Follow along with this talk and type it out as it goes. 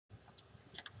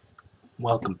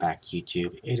Welcome back,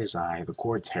 YouTube. It is I, the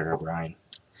Quartz Herobrine.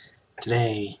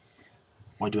 Today,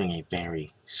 we're doing a very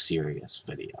serious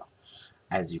video.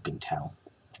 As you can tell,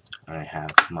 I have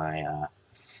my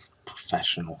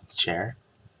professional chair,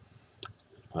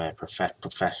 my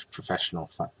professional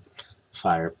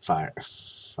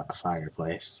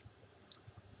fireplace,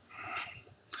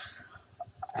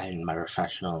 and my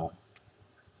professional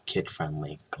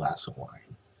kid-friendly glass of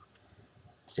wine.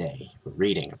 Today, we're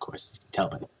reading, of course, you can tell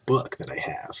by the book that I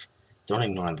have. Don't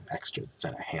ignore the extra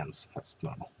set of hands. That's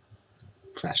normal.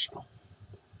 Professional.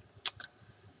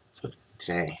 So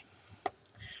today,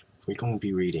 we're going to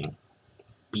be reading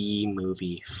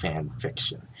B-movie fan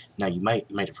fiction. Now, you might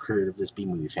have heard of this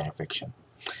B-movie fan fiction,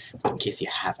 but in case you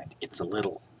haven't, it's a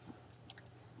little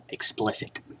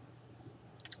explicit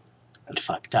and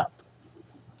fucked up.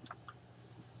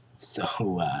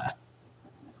 So, I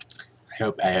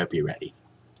hope you're ready.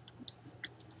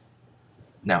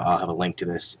 Now, I'll have a link to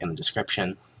this in the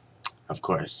description, of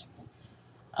course.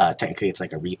 Technically, it's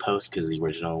like a repost because the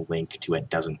original link to it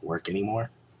doesn't work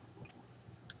anymore.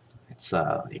 It's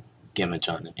like image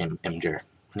on Imgur.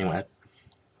 Anyway,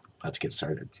 let's get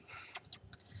started.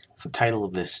 So the title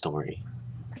of this story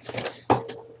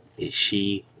is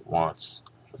She Wants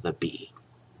the Bee.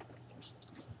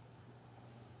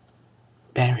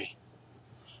 Barry,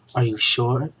 are you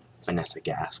sure? Vanessa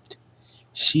gasped.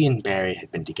 She and Barry had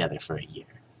been together for a year.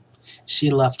 She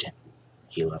loved him.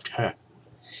 He loved her.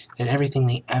 They had everything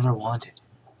they ever wanted,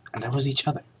 and that was each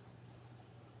other.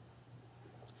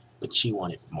 But she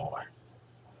wanted more.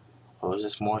 What was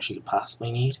this more she could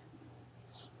possibly need?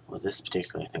 Well, this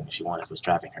particular thing she wanted was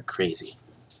driving her crazy.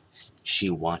 She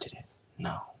wanted it.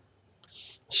 No.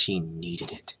 She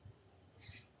needed it.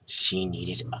 She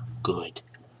needed a good,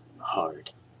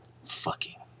 hard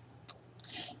fucking.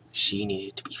 She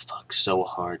needed to be fucked so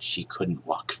hard she couldn't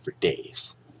walk for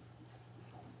days.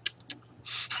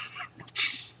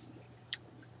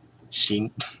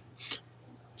 She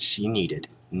needed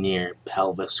near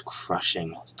pelvis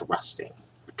crushing thrusting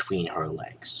between her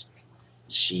legs.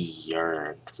 She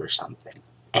yearned for something,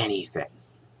 anything,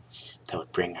 that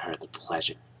would bring her the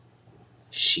pleasure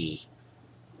she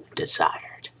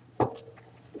desired.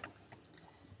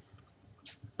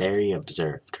 Barry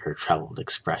observed her troubled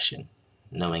expression,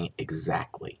 knowing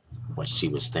exactly what she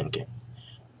was thinking,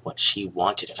 what she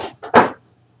wanted of him.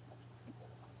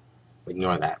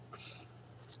 Ignore that.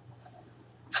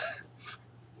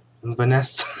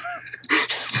 Vanessa.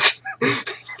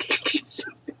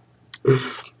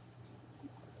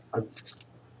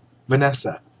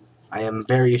 Vanessa, I am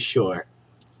very sure.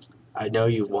 I know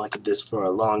you've wanted this for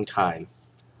a long time.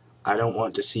 I don't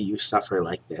want to see you suffer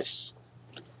like this.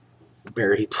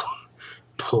 Barry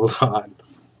pulled on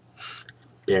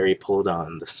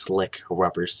the slick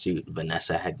rubber suit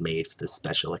Vanessa had made for this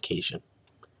special occasion.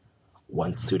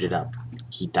 Once suited up,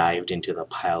 he dived into the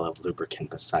pile of lubricant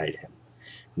beside him,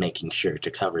 making sure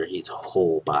to cover his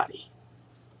whole body.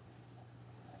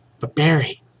 But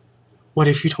Barry, what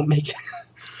if you don't make it?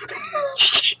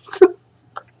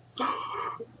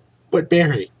 But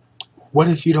Barry, what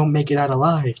if you don't make it out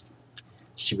alive?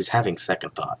 She was having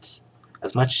second thoughts.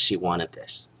 As much as she wanted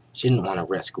this, she didn't want to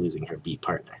risk losing her bee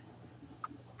partner.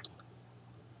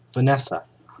 Vanessa,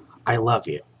 I love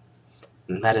you,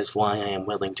 and that is why I am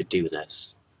willing to do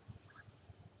this.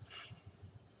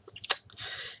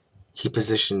 He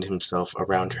positioned himself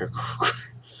around her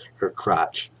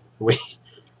crotch,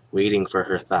 waiting for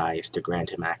her thighs to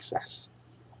grant him access.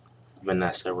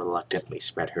 Vanessa reluctantly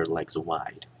spread her legs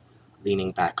wide,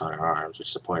 leaning back on her arms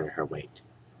which supported her weight.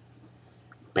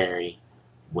 Barry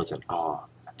was in awe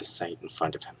at the sight in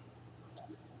front of him,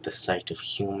 the sight of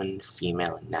human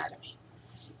female anatomy.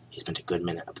 He spent a good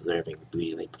minute observing the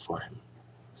beauty laid before him,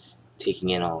 taking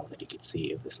in all that he could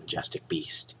see of this majestic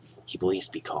beast he believed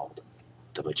to be called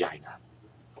the vagina.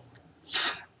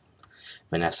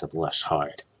 Vanessa blushed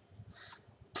hard.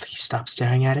 Please stop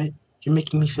staring at it. You're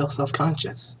making me feel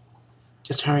self-conscious.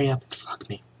 Just hurry up and fuck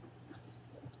me.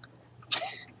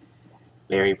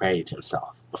 Barry righted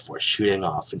himself before shooting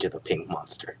off into the pink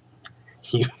monster.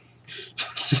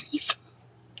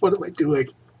 What am I doing?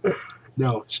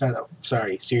 No, shut up.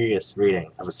 Sorry, serious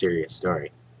reading of a serious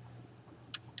story.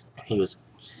 He was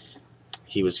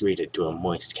greeted to a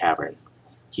moist cavern.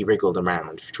 He wriggled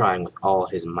around, trying with all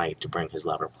his might to bring his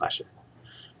lover pleasure.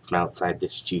 From outside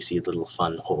this juicy little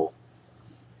fun hole.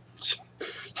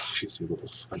 Juicy little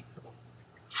fun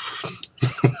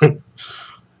hole.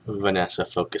 Vanessa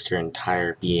focused her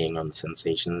entire being on the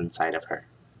sensation inside of her,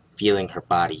 feeling her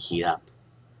body heat up.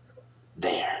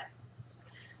 There.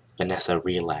 Vanessa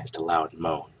realized a loud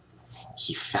moan.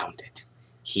 He found it.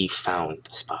 He found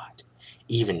the spot.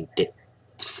 Even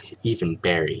Even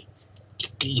Barry,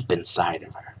 deep inside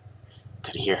of her,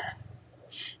 could hear her.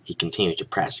 He continued to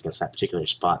press against that particular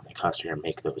spot that caused her to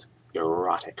make those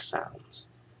erotic sounds.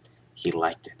 He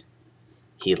liked it.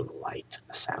 He liked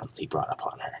the sounds he brought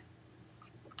upon her.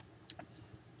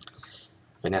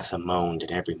 Vanessa moaned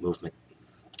at every movement.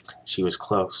 She was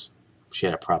close. She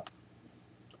had a problem.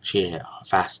 She had it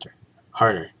faster,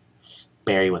 harder.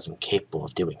 Barry was incapable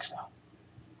of doing so.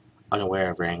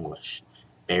 Unaware of her anguish,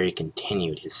 Barry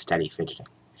continued his steady fidgeting.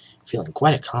 Feeling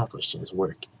quite accomplished in his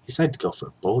work, he decided to go for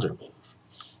a bolder move.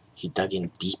 He dug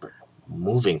in deeper,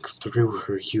 moving through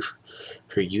her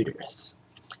uterus.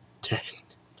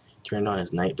 Turned on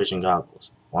his night vision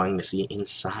goggles, wanting to see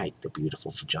inside the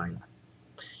beautiful vagina.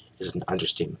 It is an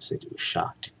understatement to say that he was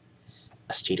shocked.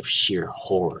 A state of sheer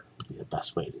horror would be the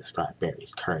best way to describe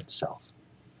Barry's current self.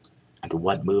 And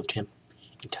what moved him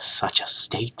into such a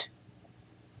state?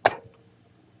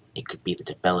 It could be the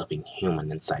developing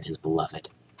human inside his beloved.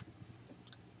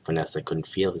 Vanessa couldn't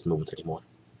feel his movements anymore.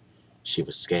 She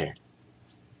was scared.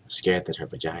 Scared that her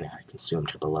vagina had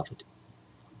consumed her beloved.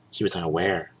 She was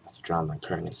unaware of the drama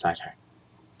occurring inside her.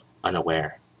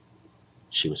 Unaware.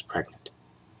 She was pregnant.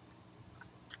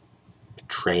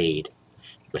 Betrayed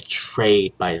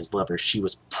by his lover, she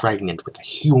was pregnant with a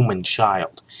human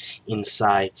child.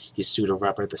 Inside his suit of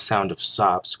rubber, the sound of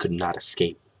sobs could not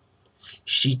escape.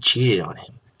 She cheated on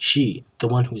him. She, the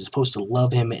one who was supposed to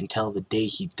love him until the day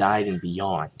he died and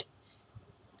beyond.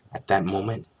 At that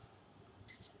moment,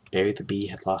 Barry the Bee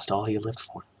had lost all he lived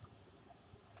for.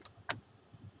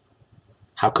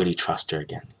 How could he trust her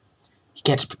again? He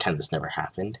can't just pretend this never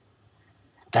happened.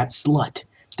 That slut,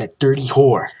 that dirty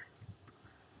whore.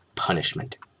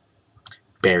 Punishment.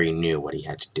 Barry knew what he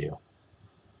had to do.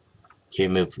 He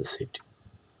removed the suit,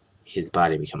 his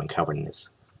body becoming covered in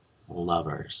his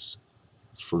lover's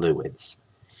fluids.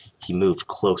 He moved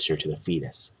closer to the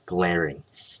fetus, glaring.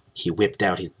 He whipped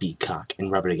out his beak-cock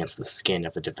and rubbed it against the skin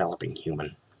of the developing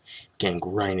human. Again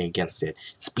grinding against it,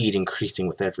 speed increasing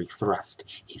with every thrust.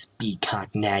 His beak-cock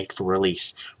nagged for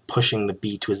release. Pushing the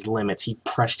bee to his limits, he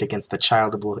pressed against the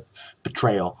child of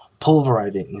betrayal,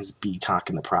 pulverizing his beak-cock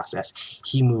in the process.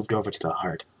 He moved over to the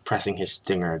heart, pressing his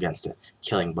stinger against it,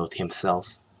 killing both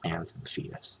himself and the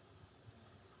fetus.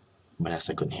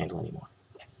 Vanessa couldn't handle anymore.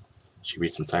 She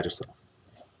reached inside herself,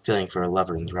 feeling for her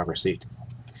lover in the rubber suit.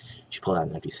 She pulled out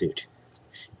an empty suit.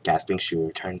 Gasping, she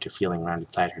returned to feeling around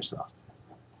inside herself.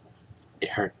 It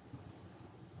hurt,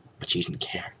 but she didn't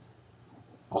care.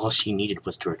 All she needed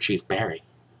was to retrieve Barry.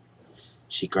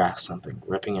 She grasped something,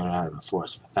 ripping it out of the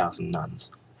force of 1,000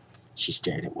 nuns. She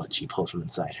stared at what she pulled from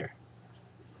inside her.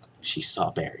 She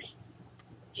saw Barry.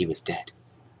 He was dead.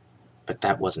 But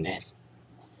that wasn't it.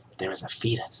 There was a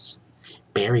fetus.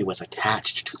 Barry was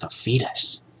attached to the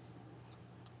fetus.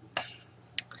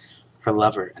 Her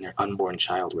lover and her unborn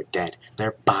child were dead,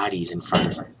 their bodies in front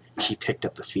of her. She picked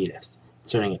up the fetus,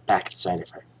 inserting it back inside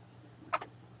of her.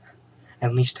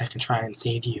 At least I can try and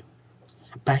save you.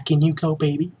 Back in you go,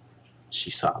 baby,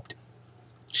 she sobbed.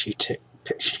 She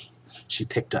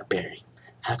picked up Barry.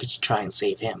 How could she try and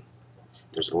save him?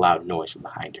 There was a loud noise from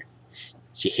behind her.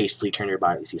 She hastily turned her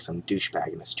body to see some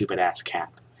douchebag in a stupid-ass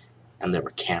cap. And there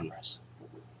were cameras.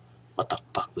 What the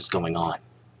fuck was going on?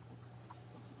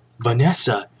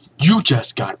 Vanessa, you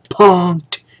just got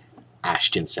punked,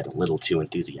 Ashton said a little too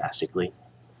enthusiastically.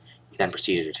 He then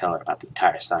proceeded to tell her about the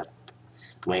entire setup.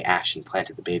 The way Ashton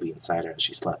planted the baby inside her as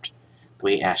she slept. The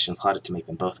way Ashton plotted to make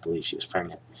them both believe she was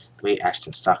pregnant. The way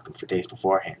Ashton stalked them for days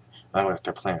beforehand, along with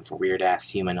their plan for weird-ass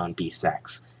human-on-bee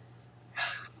sex.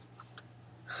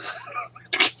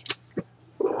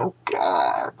 Oh,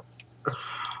 God.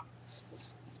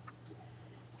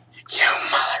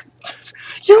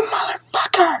 You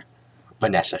motherfucker!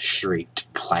 Vanessa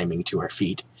shrieked, climbing to her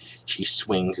feet. She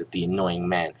swings at the annoying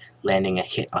man, landing a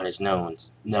hit on his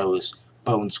nose,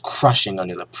 bones crushing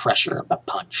under the pressure of the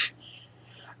punch.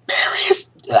 Barry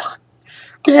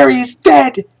is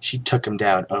dead! She took him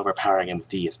down, overpowering him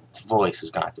with ease. His voice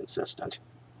is not consistent.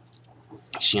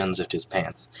 She unzipped his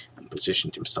pants and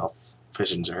positioned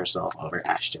herself over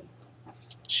Ashton.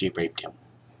 She raped him.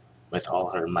 With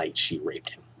all her might, she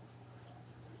raped him.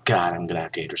 God, I'm gonna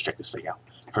have to restrict this video.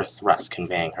 Her thrust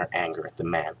conveying her anger at the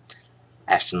man.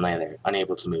 Ashton lay there,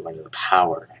 unable to move under the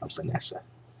power of Vanessa.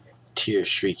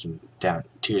 Tears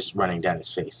running down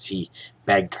his face. He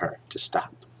begged her to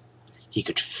stop. He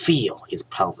could feel his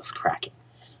pelvis cracking.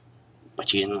 But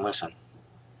she didn't listen.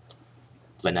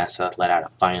 Vanessa let out a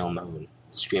final moan,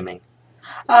 screaming,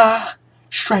 "Ah!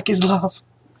 Shrek is love!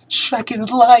 Shrek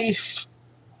is life!"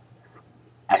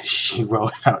 as she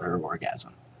wrote out her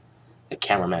orgasm. The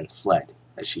cameramen fled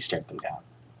as she stared them down.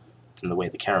 From the way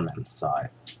the cameramen saw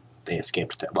it, they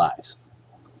escaped their lives.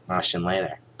 Ashton lay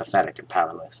there, pathetic and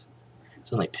powerless.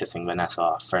 It's only pissing Vanessa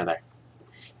off further.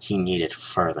 He needed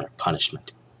further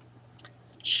punishment.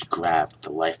 She grabbed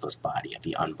the lifeless body of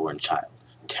the unborn child,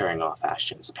 tearing off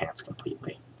Ashton's pants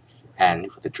completely,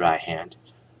 and, with a dry hand,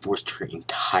 forced her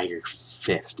entire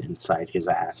fist inside his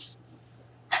ass.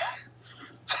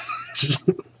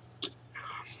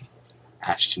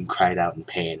 Ashton cried out in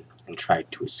pain and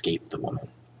tried to escape the woman.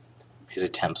 His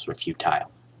attempts were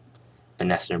futile.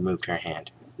 Vanessa removed her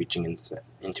hand, reaching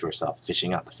into herself,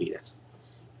 fishing out the fetus.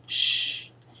 "Shh.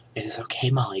 It is okay,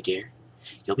 Molly, dear.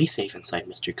 You'll be safe inside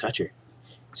Mr. Kutcher,"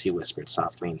 she whispered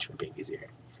softly into her baby's ear.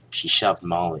 She shoved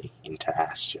Molly into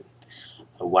Ashton.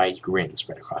 A wide grin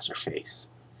spread across her face.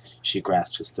 She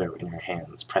grasped his throat in her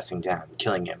hands, pressing down,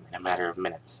 killing him in a matter of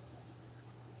minutes.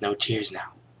 No tears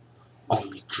now.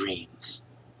 Only dreams.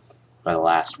 By the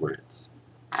last words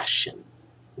Ashton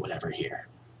would ever hear.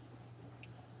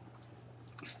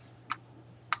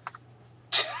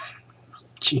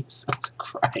 Jesus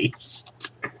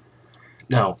Christ.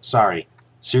 No, sorry.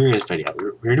 Serious video.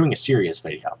 We're doing a serious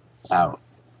video about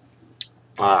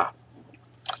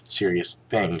serious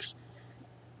things.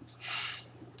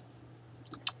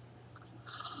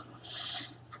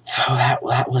 So that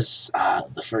was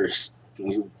the first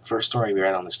story we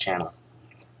read on this channel.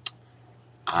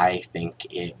 I think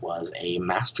it was a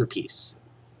masterpiece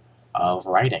of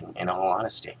writing, in all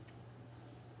honesty.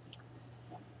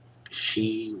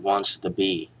 She Wants the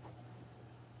Bee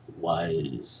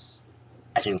was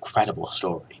an incredible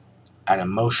story, an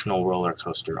emotional roller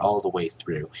coaster all the way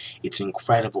through. Its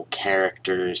incredible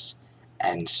characters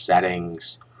and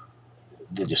settings,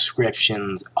 the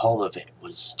descriptions, all of it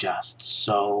was just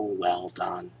so well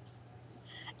done.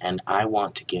 And I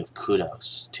want to give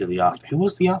kudos to the author. Who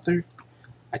was the author?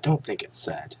 I don't think it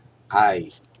said.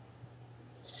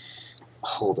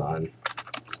 Hold on.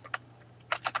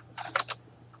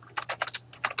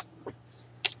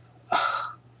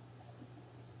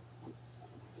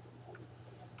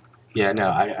 Yeah, no,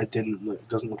 I didn't look. It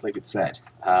doesn't look like it said.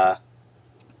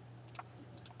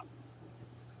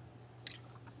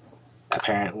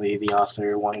 Apparently the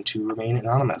author wanted to remain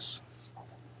anonymous.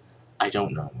 I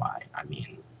don't know why. I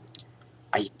mean,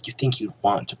 you think you'd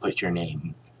want to put your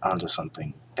name onto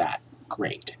something that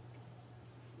great.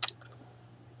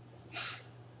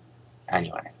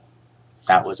 Anyway,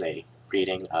 that was a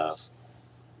reading of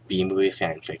B-movie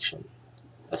fanfiction,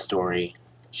 the story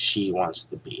She Wants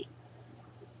the Bee.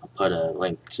 I'll put a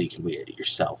link so you can read it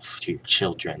yourself, to your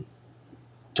children.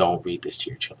 Don't read this to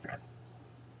your children.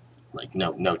 Like,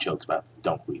 no jokes about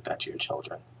don't read that to your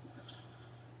children.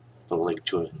 Put a link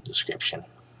to it in the description,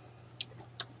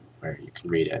 where you can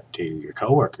read it to your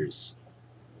coworkers,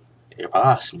 your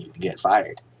boss, and you can get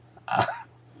fired.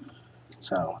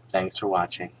 So, thanks for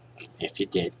watching. If you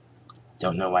did,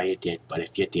 don't know why you did, but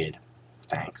if you did,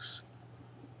 thanks.